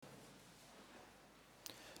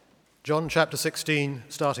John chapter 16,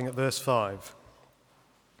 starting at verse 5.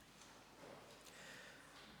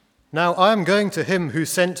 Now I am going to him who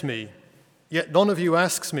sent me, yet none of you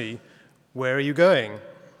asks me, where are you going?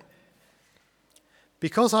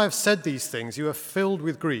 Because I have said these things, you are filled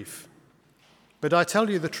with grief. But I tell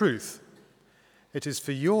you the truth, it is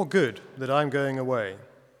for your good that I am going away.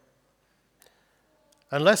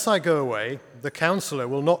 Unless I go away, the Counselor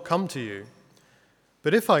will not come to you.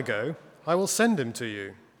 But if I go, I will send him to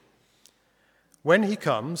you. When he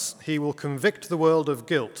comes, he will convict the world of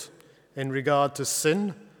guilt in regard to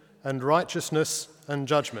sin and righteousness and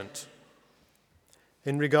judgment.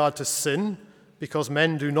 In regard to sin, because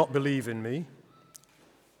men do not believe in me.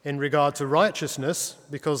 In regard to righteousness,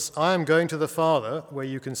 because I am going to the Father, where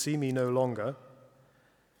you can see me no longer.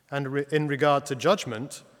 And in regard to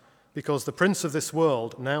judgment, because the prince of this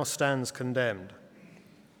world now stands condemned.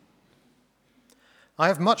 I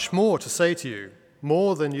have much more to say to you,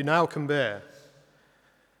 more than you now can bear.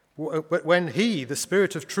 But when he, the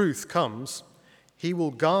Spirit of truth, comes, he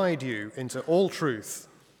will guide you into all truth.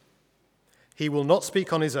 He will not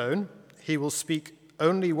speak on his own, he will speak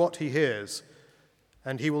only what he hears,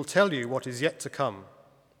 and he will tell you what is yet to come.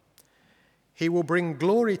 He will bring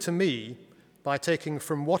glory to me by taking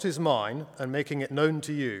from what is mine and making it known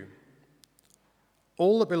to you.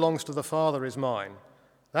 All that belongs to the Father is mine.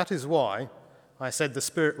 That is why I said the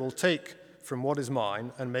Spirit will take from what is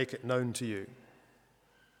mine and make it known to you.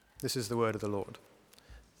 This is the word of the Lord.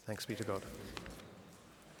 Thanks be to God.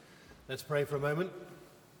 Let's pray for a moment.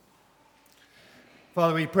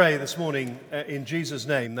 Father, we pray this morning in Jesus'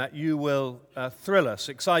 name that you will thrill us,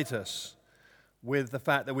 excite us with the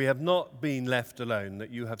fact that we have not been left alone,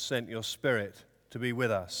 that you have sent your Spirit to be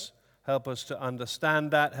with us. Help us to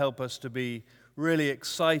understand that, help us to be really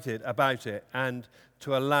excited about it, and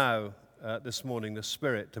to allow this morning the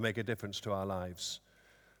Spirit to make a difference to our lives.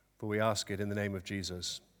 For we ask it in the name of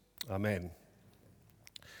Jesus. Amen.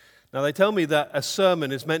 Now, they tell me that a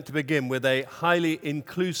sermon is meant to begin with a highly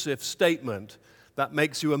inclusive statement that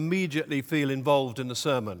makes you immediately feel involved in the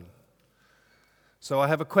sermon. So I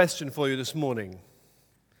have a question for you this morning.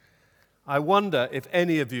 I wonder if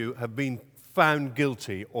any of you have been found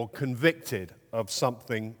guilty or convicted of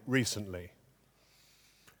something recently.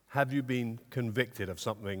 Have you been convicted of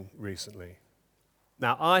something recently?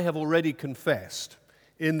 Now, I have already confessed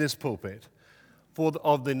in this pulpit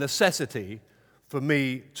of the necessity for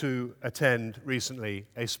me to attend recently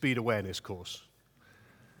a speed awareness course.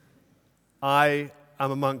 I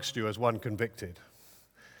am amongst you as one convicted.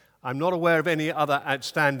 I'm not aware of any other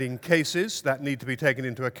outstanding cases that need to be taken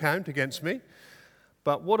into account against me.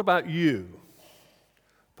 But what about you?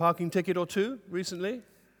 Parking ticket or two recently?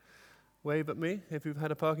 Wave at me if you've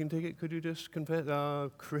had a parking ticket. Could you just confess?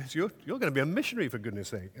 Oh, Chris, you're going to be a missionary, for goodness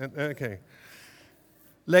sake. Okay.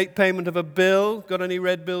 Late payment of a bill. Got any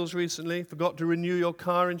red bills recently? Forgot to renew your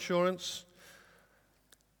car insurance?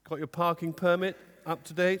 Got your parking permit up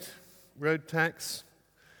to date? Road tax?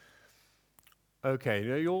 Okay,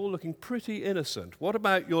 you're all looking pretty innocent. What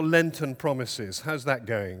about your Lenten promises? How's that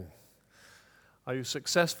going? Are you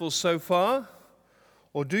successful so far?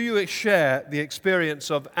 Or do you share the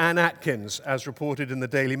experience of Anne Atkins, as reported in the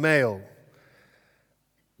Daily Mail?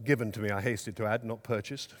 Given to me, I hasted to add, not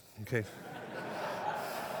purchased. Okay.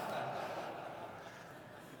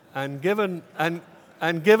 and given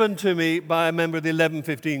to me by a member of the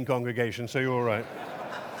 11:15 congregation, so you're all right.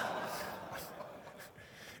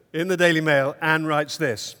 In the Daily Mail, Anne writes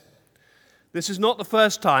this: "This is not the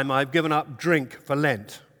first time I've given up drink for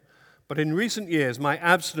Lent, but in recent years my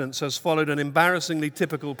abstinence has followed an embarrassingly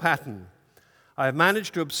typical pattern. I have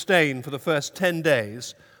managed to abstain for the first 10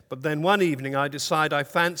 days, but then one evening I decide I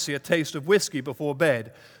fancy a taste of whiskey before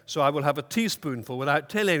bed, so I will have a teaspoonful without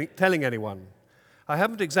telling anyone. I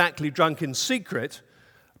haven't exactly drunk in secret,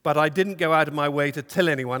 but I didn't go out of my way to tell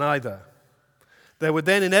anyone either. There would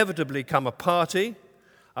then inevitably come a party.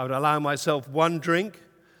 I would allow myself one drink,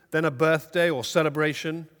 then a birthday or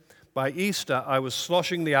celebration. By Easter, I was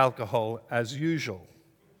sloshing the alcohol as usual."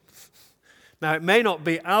 Now, it may not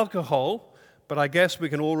be alcohol, but I guess we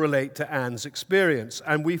can all relate to Anne's experience,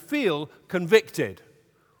 and we feel convicted.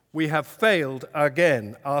 We have failed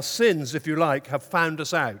again. Our sins, if you like, have found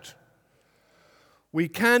us out. We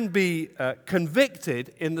can be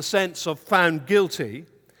convicted in the sense of found guilty,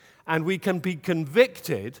 and we can be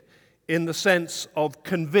convicted in the sense of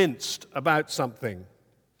convinced about something.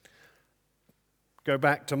 Go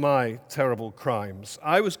back to my terrible crimes.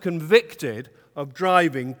 I was convicted of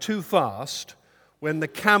driving too fast when the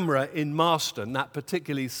camera in Marston, that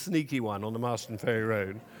particularly sneaky one on the Marston Ferry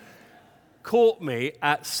Road, caught me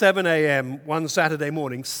at 7 a.m. one Saturday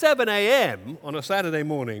morning. 7 a.m. on a Saturday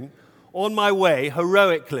morning on my way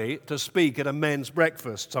heroically to speak at a men's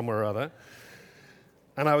breakfast somewhere or other.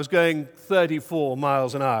 And I was going 34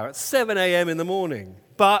 miles an hour at 7 a.m. in the morning.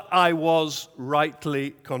 But I was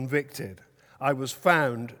rightly convicted. I was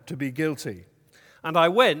found to be guilty. And I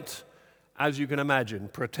went, as you can imagine,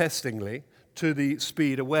 protestingly, to the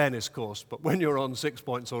speed awareness course. But when you're on 6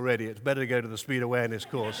 points already, it's better to go to the speed awareness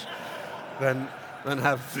course than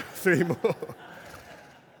have 3 more.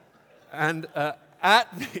 And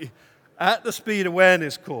at the speed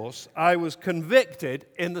awareness course, I was convicted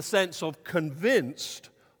in the sense of convinced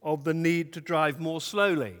of the need to drive more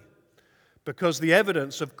slowly, because the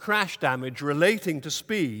evidence of crash damage relating to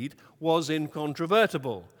speed was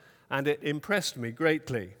incontrovertible, and it impressed me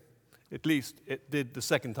greatly. At least it did the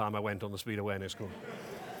second time I went on the speed awareness course.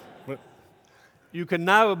 But you can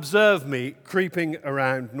now observe me creeping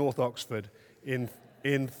around North Oxford in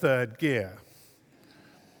third gear.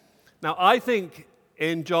 Now, I think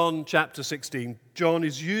in John chapter 16, John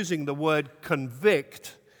is using the word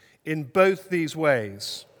convict in both these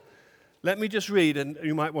ways. Let me just read, and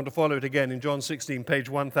you might want to follow it again in John 16, page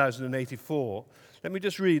 1084. Let me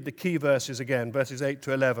just read the key verses again, verses 8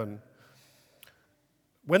 to 11.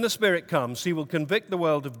 When the Spirit comes, he will convict the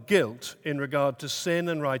world of guilt in regard to sin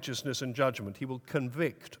and righteousness and judgment. He will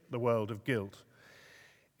convict the world of guilt.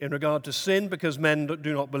 In regard to sin, because men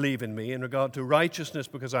do not believe in me. In regard to righteousness,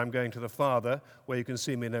 because I'm going to the Father, where you can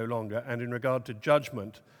see me no longer. And in regard to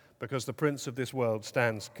judgment, because the prince of this world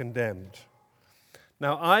stands condemned.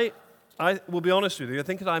 Now, I will be honest with you, I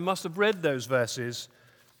think that I must have read those verses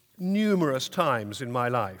numerous times in my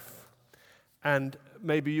life. And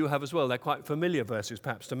maybe you have as well. They're quite familiar verses,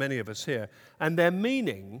 perhaps, to many of us here. And their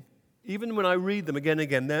meaning, even when I read them again and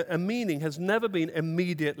again, their meaning has never been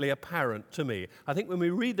immediately apparent to me. I think when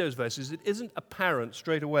we read those verses, it isn't apparent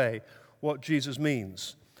straight away what Jesus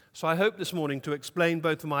means. So I hope this morning to explain,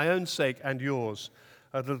 both for my own sake and yours,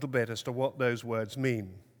 a little bit as to what those words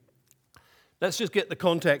mean. Let's just get the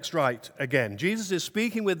context right again. Jesus is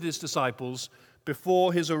speaking with his disciples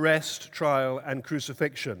before his arrest, trial, and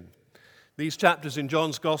crucifixion. These chapters in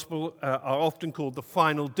John's Gospel are often called the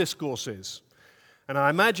final discourses. And I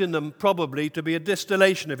imagine them probably to be a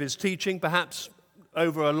distillation of his teaching, perhaps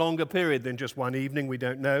over a longer period than just one evening, we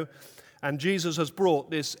don't know. And Jesus has brought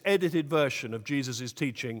this edited version of Jesus'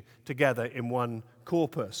 teaching together in one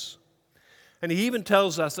corpus. And he even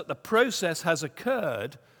tells us that the process has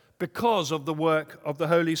occurred because of the work of the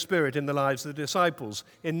Holy Spirit in the lives of the disciples,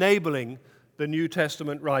 enabling the New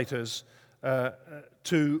Testament writers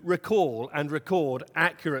to recall and record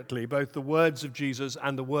accurately both the words of Jesus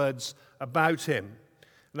and the words about him.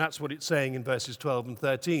 And that's what it's saying in verses 12 and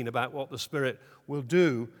 13 about what the Spirit will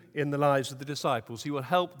do in the lives of the disciples. He will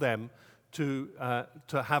help them to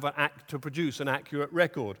produce an accurate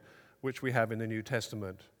record, which we have in the New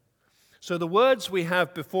Testament. So the words we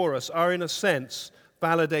have before us are, in a sense,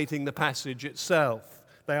 validating the passage itself.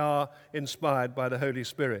 They are inspired by the Holy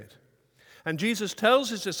Spirit. And Jesus tells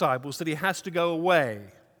his disciples that he has to go away.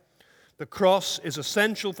 The cross is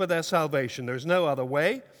essential for their salvation. There is no other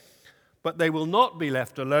way, but they will not be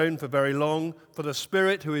left alone for very long, for the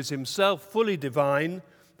Spirit, who is himself fully divine,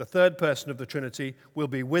 the third person of the Trinity, will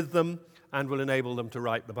be with them and will enable them to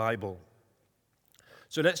write the Bible.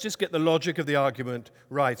 So let's just get the logic of the argument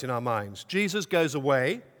right in our minds. Jesus goes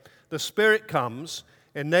away. The Spirit comes,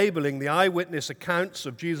 enabling the eyewitness accounts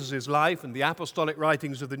of Jesus' life and the apostolic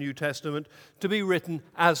writings of the New Testament to be written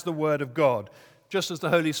as the Word of God. Just as the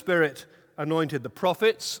Holy Spirit anointed the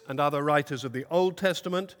prophets and other writers of the Old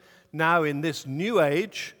Testament, now in this new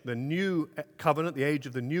age, the new covenant, the age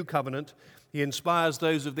of the new covenant, he inspires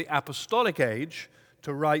those of the apostolic age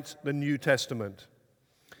to write the New Testament.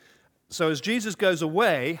 So as Jesus goes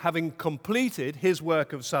away, having completed his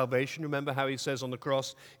work of salvation, remember how he says on the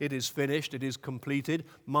cross, it is finished, it is completed.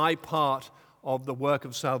 My part of the work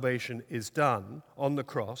of salvation is done on the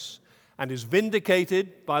cross and is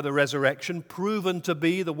vindicated by the resurrection, proven to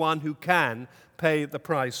be the one who can pay the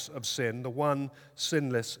price of sin, the one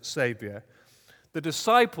sinless Savior. The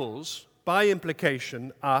disciples, by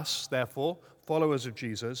implication, us, therefore, followers of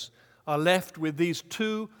Jesus, are left with these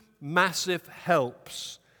two massive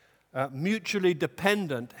helps, mutually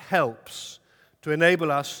dependent helps to enable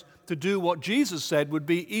us to do what Jesus said would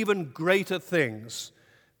be even greater things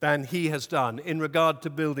than he has done in regard to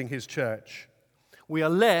building his church. We are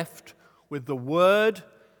left with the Word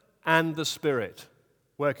and the Spirit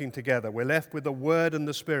working together. We're left with the Word and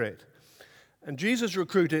the Spirit. And Jesus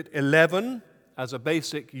recruited 11 as a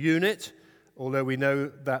basic unit, although we know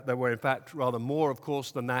that there were in fact rather more, of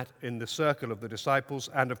course, than that in the circle of the disciples,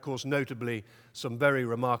 and of course notably some very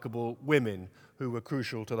remarkable women who were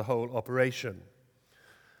crucial to the whole operation.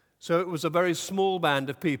 So it was a very small band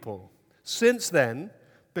of people. Since then,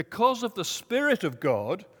 because of the Spirit of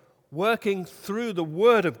God working through the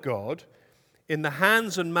Word of God in the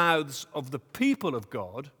hands and mouths of the people of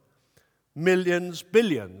God, millions,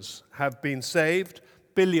 billions have been saved,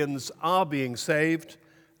 billions are being saved,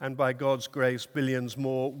 and by God's grace, billions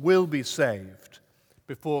more will be saved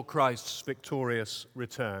before Christ's victorious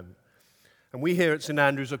return. And we here at St.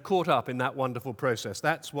 Andrews are caught up in that wonderful process.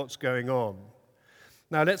 That's what's going on.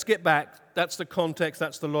 Now let's get back. That's the context,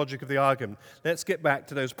 that's the logic of the argument. Let's get back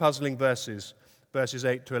to those puzzling verses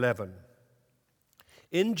 8 to 11.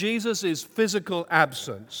 In Jesus' physical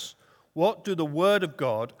absence, what do the Word of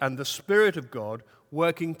God and the Spirit of God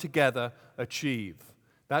working together achieve?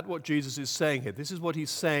 That's what Jesus is saying here. This is what he's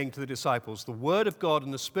saying to the disciples. The Word of God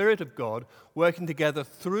and the Spirit of God working together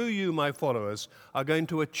through you, my followers, are going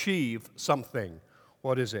to achieve something.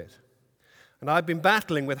 What is it? And I've been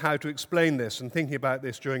battling with how to explain this and thinking about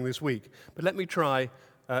this during this week. But let me try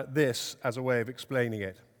this as a way of explaining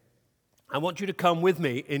it. I want you to come with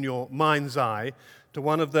me in your mind's eye to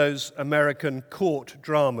one of those American court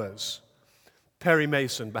dramas. Perry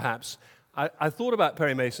Mason, perhaps. I thought about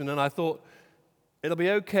Perry Mason and I thought, it'll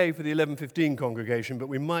be okay for the 11:15 congregation, but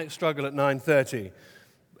we might struggle at 9:30.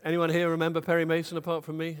 Anyone here remember Perry Mason apart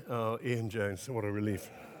from me? Oh, Ian Jones, what a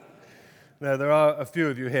relief. No, there are a few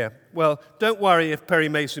of you here. Well, don't worry if Perry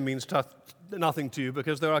Mason means nothing to you,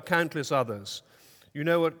 because there are countless others. You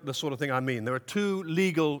know what the sort of thing I mean. There are two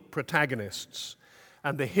legal protagonists,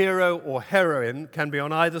 and the hero or heroine can be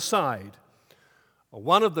on either side.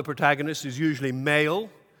 One of the protagonists is usually male.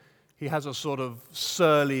 He has a sort of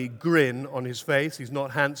surly grin on his face. He's not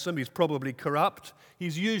handsome. He's probably corrupt.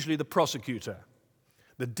 He's usually the prosecutor,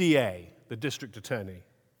 the DA, the district attorney.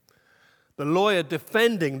 The lawyer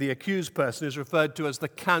defending the accused person is referred to as the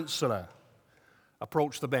counselor.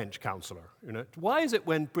 Approach the bench, counselor. You know, why is it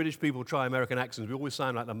when British people try American accents, we always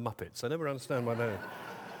sound like the Muppets? I never understand why they.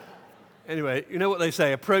 Anyway, you know what they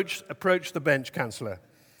say? Approach the bench, counselor.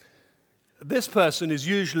 This person is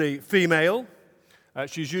usually female.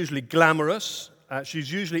 She's usually glamorous.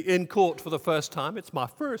 She's usually in court for the first time. It's my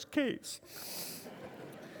first case.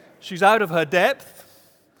 She's out of her depth.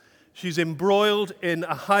 She's embroiled in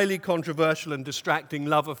a highly controversial and distracting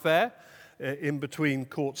love affair in between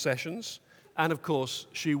court sessions. And of course,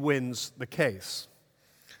 she wins the case.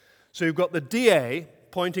 So you've got the DA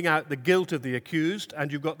pointing out the guilt of the accused,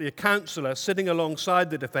 and you've got the counselor sitting alongside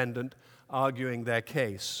the defendant arguing their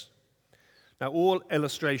case. Now, all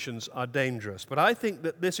illustrations are dangerous, but I think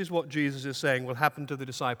that this is what Jesus is saying will happen to the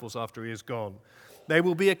disciples after he is gone. They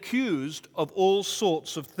will be accused of all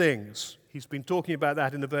sorts of things. He's been talking about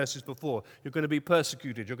that in the verses before. You're going to be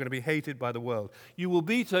persecuted. You're going to be hated by the world. You will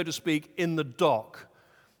be, so to speak, in the dock.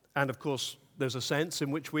 And, of course, there's a sense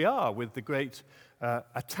in which we are with the great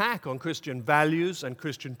attack on Christian values and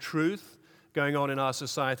Christian truth going on in our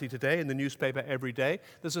society today, in the newspaper every day.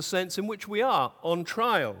 There's a sense in which we are on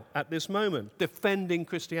trial at this moment, defending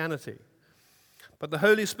Christianity. But the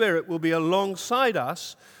Holy Spirit will be alongside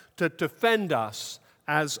us to defend us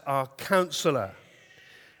as our counselor,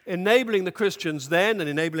 enabling the Christians then and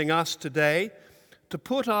enabling us today to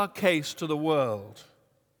put our case to the world.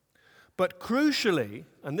 But crucially,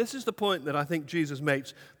 and this is the point that I think Jesus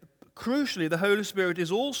makes, crucially, the Holy Spirit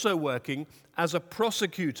is also working as a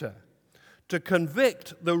prosecutor to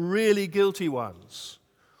convict the really guilty ones,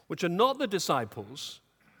 which are not the disciples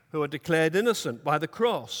who are declared innocent by the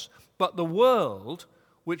cross, but the world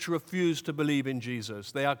which refused to believe in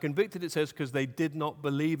Jesus. They are convicted, it says, because they did not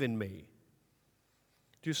believe in me.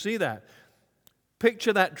 Do you see that?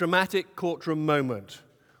 Picture that dramatic courtroom moment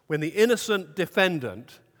when the innocent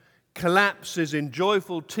defendant collapses in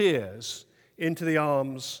joyful tears into the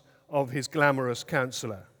arms of his glamorous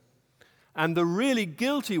counselor. And the really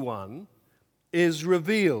guilty one is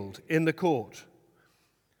revealed in the court.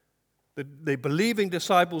 The believing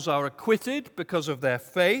disciples are acquitted because of their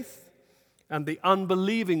faith, and the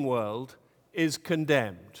unbelieving world is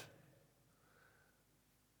condemned.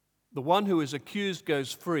 The one who is accused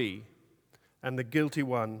goes free, and the guilty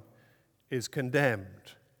one is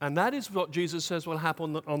condemned. And that is what Jesus says will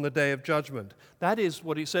happen on the day of judgment. That is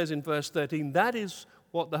what he says in verse 13. That is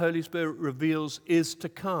what the Holy Spirit reveals is to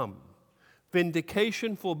come.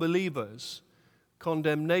 Vindication for believers,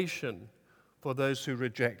 condemnation for those who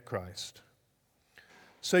reject Christ.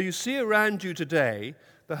 So you see around you today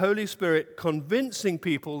the Holy Spirit convincing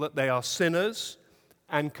people that they are sinners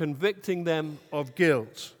and convicting them of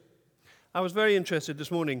guilt. I was very interested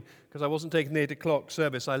this morning because I wasn't taking the 8 o'clock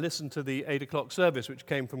service. I listened to the 8 o'clock service, which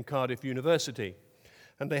came from Cardiff University.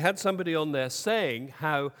 And they had somebody on there saying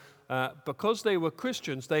how because they were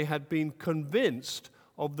Christians, they had been convinced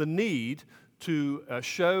of the need to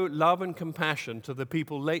show love and compassion to the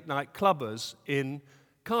people, late-night clubbers in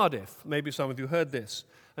Cardiff. Maybe some of you heard this.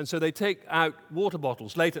 And so they take out water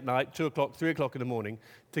bottles late at night, 2 o'clock, 3 o'clock in the morning,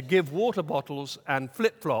 to give water bottles and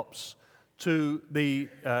flip-flops to the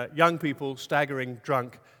young people staggering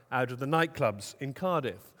drunk out of the nightclubs in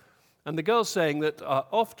Cardiff. And the girl's saying that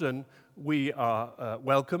often we are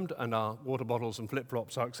welcomed and our water bottles and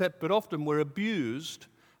flip-flops are accepted, but often we're abused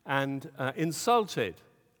and insulted,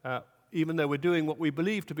 even though we're doing what we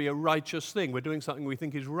believe to be a righteous thing. We're doing something we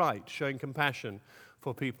think is right, showing compassion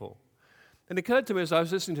for people. And it occurred to me as I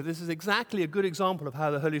was listening to this is exactly a good example of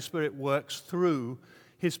how the Holy Spirit works through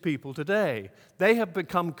his people today. They have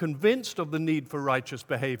become convinced of the need for righteous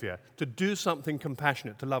behavior, to do something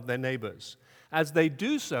compassionate, to love their neighbors. As they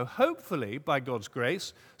do so, hopefully, by God's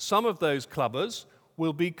grace, some of those clubbers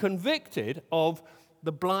will be convicted of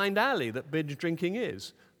the blind alley that binge drinking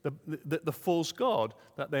is, the false god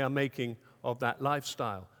that they are making of that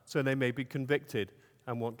lifestyle. So they may be convicted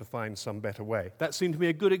and want to find some better way. That seemed to me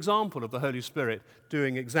a good example of the Holy Spirit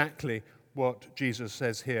doing exactly what Jesus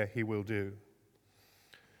says here he will do.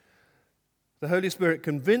 The Holy Spirit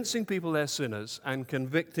convincing people they're sinners and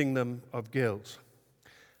convicting them of guilt.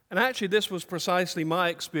 And actually, this was precisely my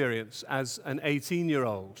experience as an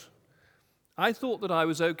 18-year-old. I thought that I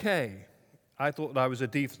was okay. I thought that I was a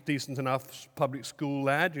decent enough public school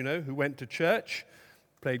lad, who went to church,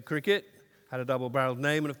 played cricket, had a double-barreled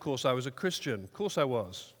name, and of course I was a Christian. Of course I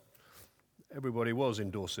was. Everybody was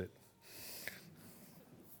in Dorset.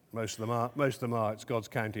 Most of them are. It's God's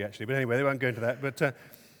county, actually. But anyway, they won't go into that. But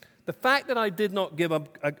the fact that I did not give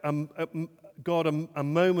God a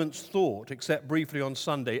moment's thought, except briefly on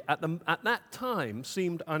Sunday, at that time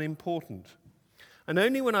seemed unimportant. And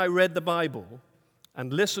only when I read the Bible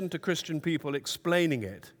and listened to Christian people explaining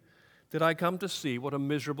it did I come to see what a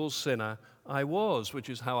miserable sinner I was, which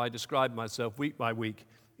is how I describe myself week by week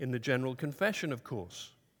in the general confession, of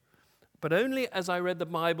course. But only as I read the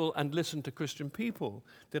Bible and listened to Christian people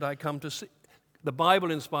did I come to see the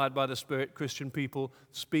Bible inspired by the Spirit, Christian people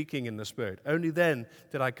speaking in the Spirit. Only then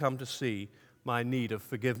did I come to see my need of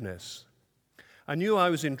forgiveness. I knew I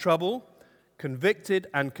was in trouble, convicted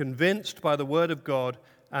and convinced by the Word of God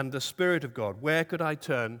and the Spirit of God. Where could I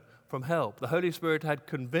turn from help? The Holy Spirit had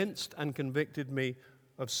convinced and convicted me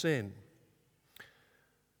of sin.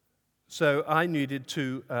 So I needed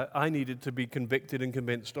to be convicted and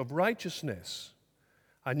convinced of righteousness.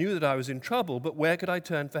 I knew that I was in trouble, but where could I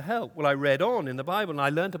turn for help? Well, I read on in the Bible and I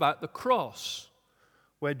learned about the cross,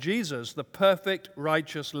 where Jesus, the perfect,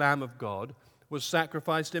 righteous Lamb of God, was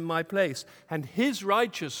sacrificed in my place. And his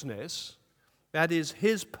righteousness, that is,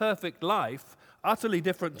 his perfect life, utterly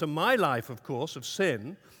different to my life, of course, of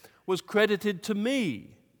sin, was credited to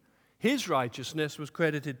me. His righteousness was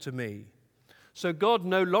credited to me. So God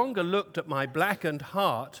no longer looked at my blackened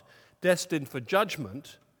heart, destined for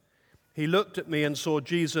judgment. He looked at me and saw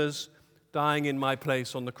Jesus dying in my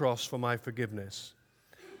place on the cross for my forgiveness.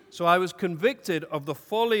 So I was convicted of the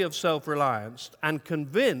folly of self-reliance and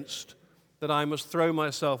convinced that I must throw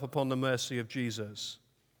myself upon the mercy of Jesus.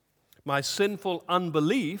 My sinful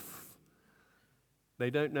unbelief, they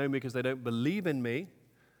don't know me because they don't believe in me,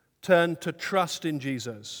 turned to trust in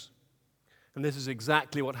Jesus. And this is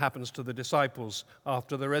exactly what happens to the disciples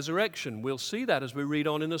after the resurrection. We'll see that as we read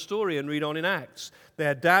on in the story and read on in Acts.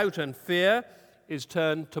 Their doubt and fear is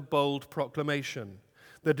turned to bold proclamation.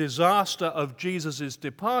 The disaster of Jesus'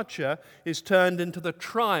 departure is turned into the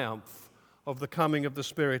triumph of the coming of the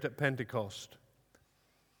Spirit at Pentecost.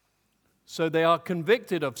 So they are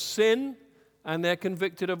convicted of sin and they're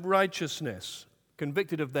convicted of righteousness,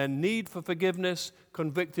 convicted of their need for forgiveness,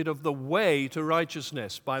 convicted of the way to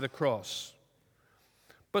righteousness by the cross.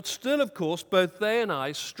 But still, of course, both they and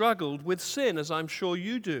I struggled with sin, as I'm sure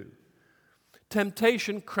you do.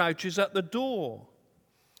 Temptation crouches at the door.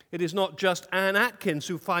 It is not just Anne Atkins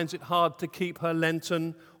who finds it hard to keep her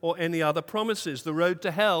Lenten or any other promises. The road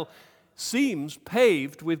to hell seems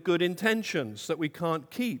paved with good intentions that we can't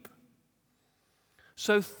keep.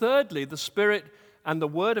 So thirdly, the Spirit and the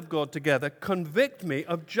Word of God together convict me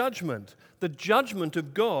of judgment. The judgment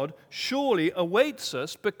of God surely awaits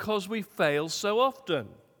us because we fail so often.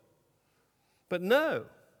 But no,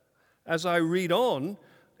 as I read on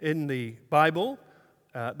in the Bible,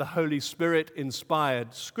 the Holy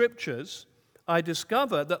Spirit-inspired scriptures, I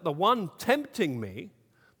discover that the one tempting me,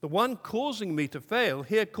 the one causing me to fail,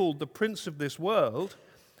 here called the prince of this world,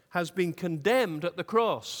 has been condemned at the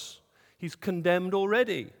cross. He's condemned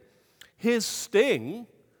already. His sting,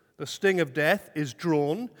 the sting of death, is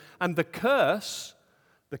drawn, and the curse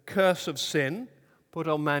of sin, put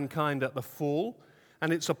on mankind at the fall,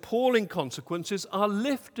 and its appalling consequences are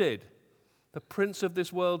lifted. The prince of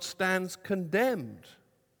this world stands condemned.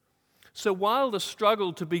 So while the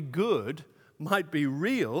struggle to be good might be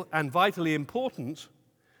real and vitally important,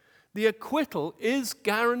 the acquittal is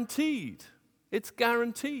guaranteed. It's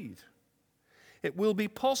guaranteed. It will be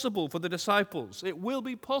possible for the disciples, it will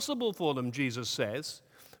be possible for them, Jesus says,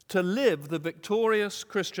 to live the victorious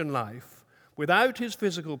Christian life without his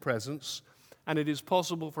physical presence, and it is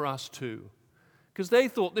possible for us too. Because they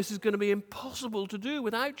thought this is going to be impossible to do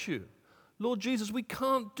without you. Lord Jesus, we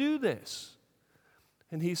can't do this.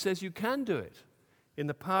 And he says you can do it in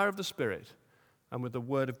the power of the Spirit and with the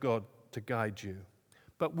Word of God to guide you.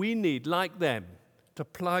 But we need, like them, to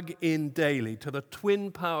plug in daily to the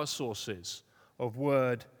twin power sources of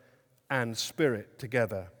Word and Spirit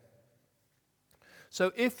together.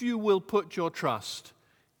 So if you will put your trust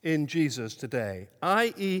in Jesus today,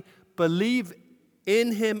 i.e., believe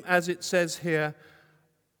in him, as it says here,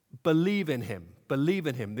 believe in him. Believe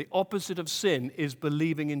in him. The opposite of sin is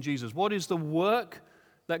believing in Jesus. What is the work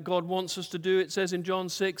that God wants us to do? It says in John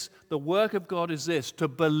 6, the work of God is this, to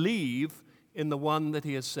believe in the one that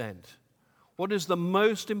he has sent. What is the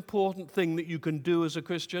most important thing that you can do as a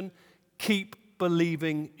Christian? Keep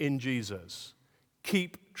believing in Jesus.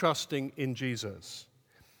 Keep trusting in Jesus.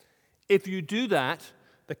 If you do that,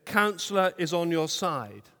 the counselor is on your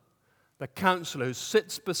side. The counselor who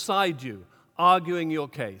sits beside you, arguing your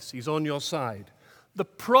case, he's on your side. The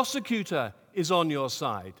prosecutor is on your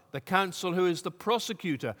side. The counsel who is the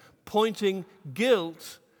prosecutor, pointing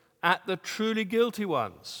guilt at the truly guilty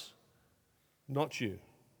ones, not you.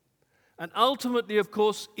 And ultimately, of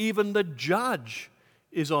course, even the judge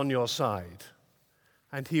is on your side,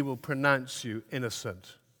 and he will pronounce you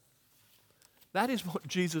innocent. That is what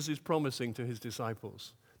Jesus is promising to his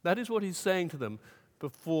disciples. That is what he's saying to them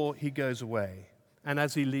before he goes away and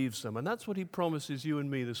as he leaves them. And that's what he promises you and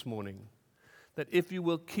me this morning. That if you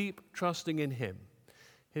will keep trusting in him,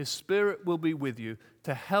 his Spirit will be with you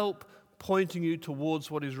to help pointing you towards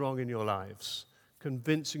what is wrong in your lives,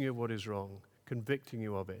 convincing you of what is wrong, convicting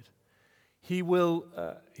you of it. He will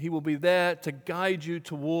be there to guide you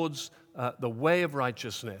towards the way of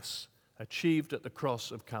righteousness achieved at the cross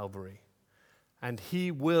of Calvary. And he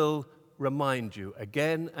will remind you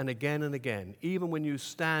again and again and again, even when you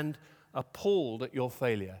stand appalled at your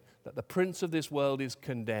failure, that the prince of this world is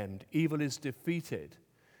condemned, evil is defeated.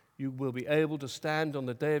 You will be able to stand on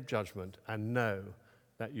the day of judgment and know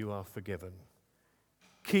that you are forgiven.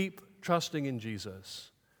 Keep trusting in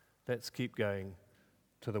Jesus. Let's keep going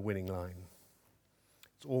to the winning line.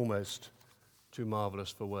 It's almost too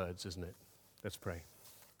marvelous for words, isn't it? Let's pray.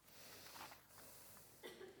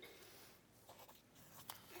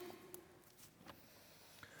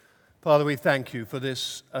 Father, we thank you for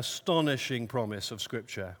this astonishing promise of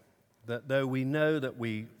Scripture, that though we know that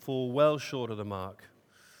we fall well short of the mark,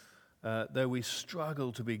 though we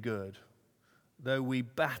struggle to be good, though we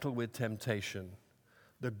battle with temptation,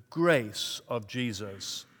 the grace of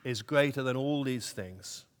Jesus is greater than all these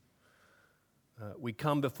things. We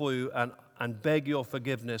come before you and beg your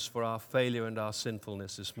forgiveness for our failure and our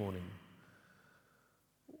sinfulness this morning.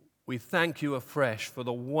 We thank you afresh for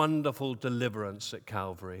the wonderful deliverance at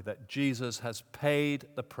Calvary, that Jesus has paid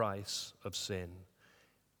the price of sin.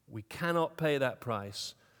 We cannot pay that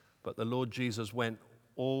price, but the Lord Jesus went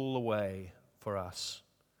all the way for us.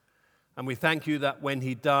 And we thank you that when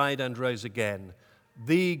he died and rose again,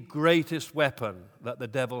 the greatest weapon that the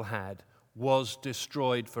devil had was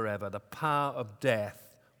destroyed forever. The power of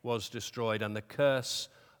death was destroyed, and the curse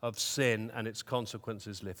of sin and its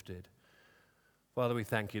consequences lifted. Father, we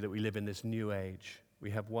thank you that we live in this new age.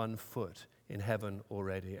 We have one foot in heaven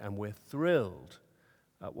already, and we're thrilled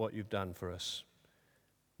at what you've done for us.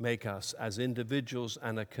 Make us, as individuals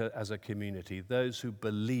and as a community, those who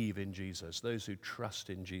believe in Jesus, those who trust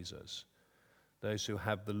in Jesus, those who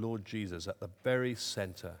have the Lord Jesus at the very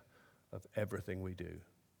center of everything we do.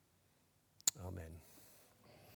 Amen.